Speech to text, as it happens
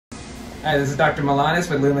Hi, this is Dr.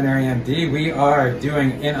 Milanes with Luminary MD. We are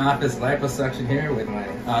doing in-office liposuction here with my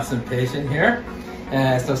awesome patient here.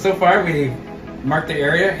 So far we marked the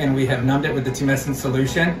area and we have numbed it with the tumescent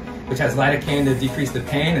solution, which has lidocaine to decrease the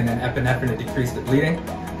pain and then epinephrine to decrease the bleeding.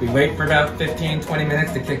 We wait for about 15-20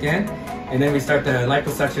 minutes to kick in, and then we start the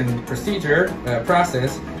liposuction procedure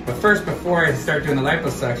process. But first, before I start doing the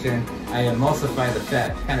liposuction, I emulsify the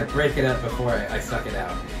fat, kind of break it up before I suck it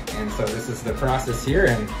out. And so this is the process here,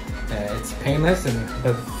 and it's painless,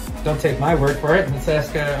 but don't take my word for it. Let's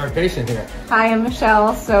ask our patient here. Hi, I'm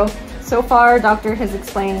Michelle. So far, doctor has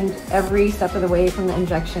explained every step of the way from the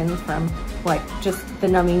injection, from like just the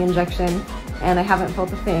numbing injection, and I haven't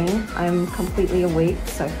felt a thing. I'm completely awake,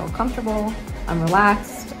 so I feel comfortable, I'm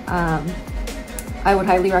relaxed. I would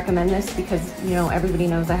highly recommend this because, you know, everybody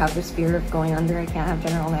knows I have this fear of going under. I can't have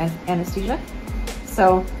general anesthesia.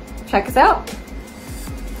 So check us out.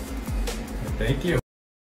 Thank you.